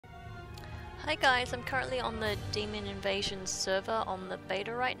Hi guys, I'm currently on the Demon Invasion server on the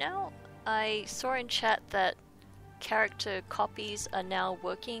beta right now. I saw in chat that character copies are now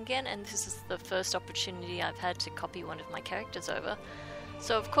working again, and this is the first opportunity I've had to copy one of my characters over.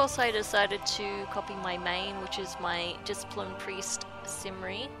 So of course I decided to copy my main, which is my Discipline Priest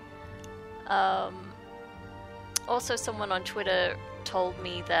Simri. Also someone on Twitter told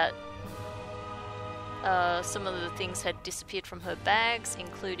me that some of the things had disappeared from her bags,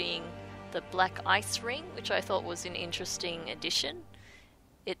 including the black ice ring, which I thought was an interesting addition.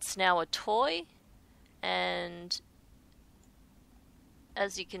 It's now a toy, and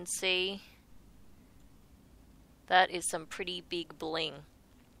as you can see, that is some pretty big bling.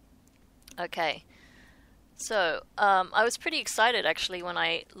 Okay, so I was pretty excited actually when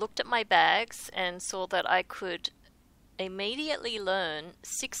I looked at my bags and saw that I could immediately learn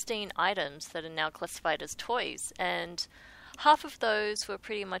 16 items that are now classified as toys, and half of those were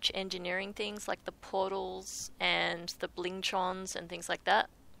pretty much engineering things like the portals and the blingtrons and things like that.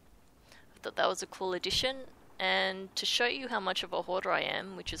 I thought that was a cool addition, and to show you how much of a hoarder I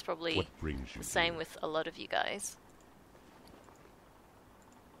am, which is probably the same with a lot of you guys.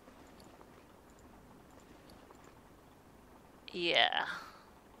 Yeah.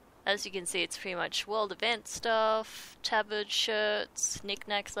 As you can see, it's pretty much world event stuff, tabard shirts,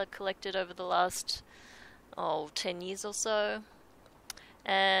 knickknacks I've collected over the last 10 years or so.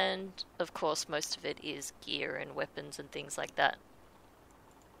 And of course most of it is gear and weapons and things like that.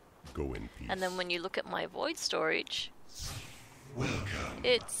 Go in peace. And then when you look at my void storage, Welcome.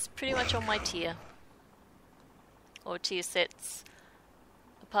 it's pretty much on my tier. Or tier sets.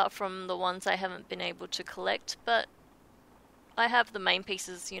 Apart from the ones I haven't been able to collect, but I have the main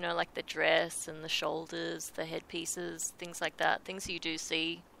pieces, you know, like the dress and the shoulders, the headpieces, things like that. Things you do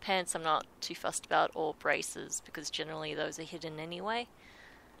see. Pants I'm not too fussed about, or braces, because generally those are hidden anyway.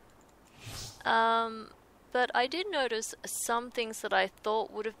 But I did notice some things that I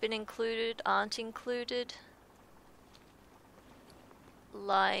thought would have been included aren't included.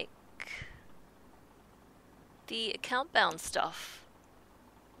 Like the account bound stuff.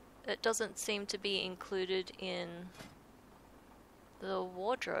 It doesn't seem to be included in the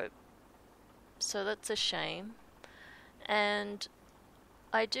wardrobe. So that's a shame. And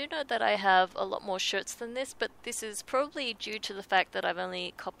I do know that I have a lot more shirts than this, but this is probably due to the fact that I've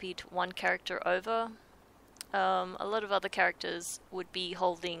only copied one character over. A lot of other characters would be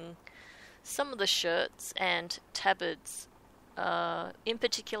holding some of the shirts and tabards. In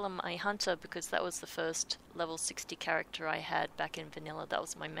particular my hunter, because that was the first level 60 character I had back in vanilla. That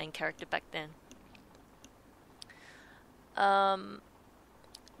was my main character back then.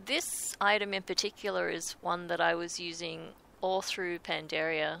 This item in particular is one that I was using all through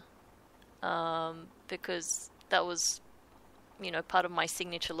Pandaria, because that was, you know, part of my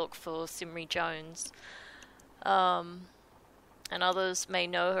signature look for Simri Jones. And others may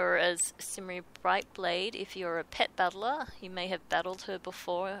know her as Simri Brightblade. If you're a pet battler, you may have battled her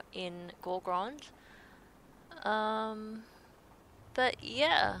before in Gorgrond. But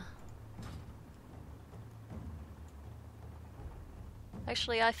yeah.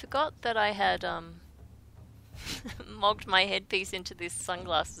 Actually, I forgot that I had mogged my headpiece into these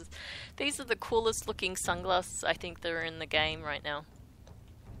sunglasses. These are the coolest looking sunglasses I think that are in the game right now.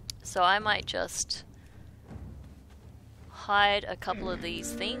 So I might just hide a couple of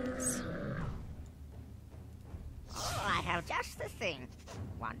these things. Oh, I have just the thing,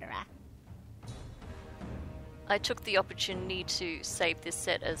 Wanderer. I took the opportunity to save this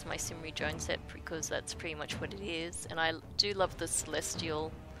set as my Simri Jones set because that's pretty much what it is, and I do love the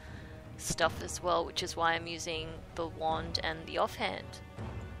celestial stuff as well, which is why I'm using the wand and the offhand.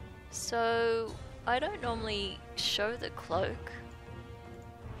 So I don't normally show the cloak,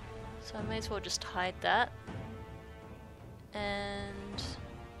 so I may as well just hide that, and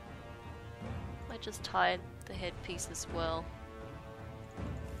I just hide the headpiece as well.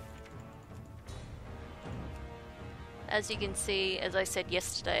 As you can see, as I said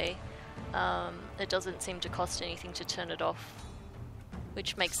yesterday, it doesn't seem to cost anything to turn it off,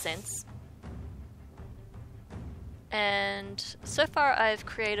 which makes sense. And so far I've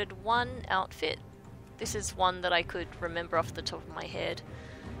created one outfit. This is one that I could remember off the top of my head.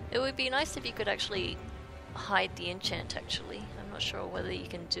 It would be nice if you could actually hide the enchant, actually. I'm not sure whether you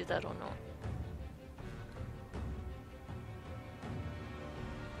can do that or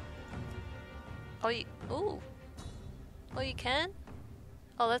not. Ooh. Oh, you can?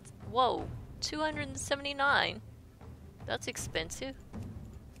 Oh, that's... Whoa. 279? That's expensive.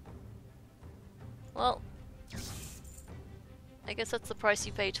 Well, I guess that's the price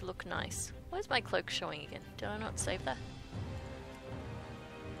you pay to look nice. Why is my cloak showing again? Did I not save that?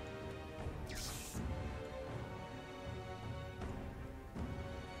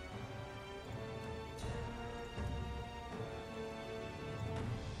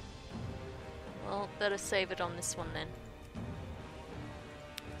 better save it on this one then.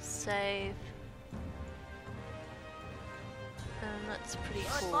 Save. And that's pretty Good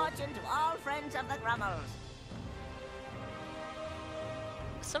cool. fortune to all friends of the Grummles.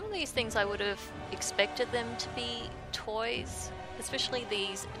 Some of these things I would have expected them to be toys, especially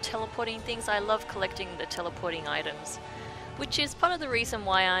these teleporting things. I love collecting the teleporting items, which is part of the reason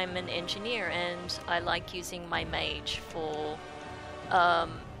why I'm an engineer and I like using my mage for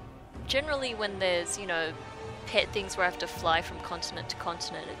generally when there's, you know, pet things where I have to fly from continent to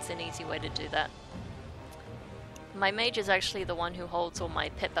continent, it's an easy way to do that. My mage is actually the one who holds all my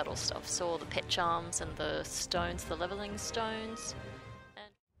pet battle stuff, so all the pet charms and the stones, the leveling stones.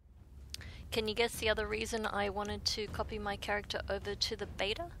 And can you guess the other reason I wanted to copy my character over to the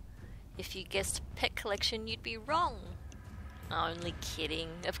beta? If you guessed pet collection, you'd be wrong. Only kidding.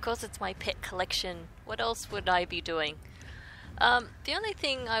 Of course it's my pet collection. What else would I be doing? The only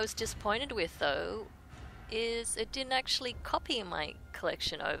thing I was disappointed with, though, is it didn't actually copy my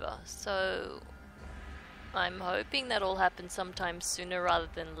collection over. So I'm hoping that'll happen sometime sooner rather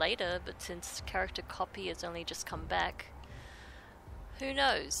than later, but since character copy has only just come back, who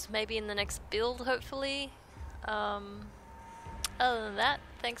knows? Maybe in the next build, hopefully. Other than that,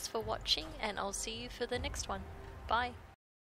 thanks for watching, and I'll see you for the next one. Bye.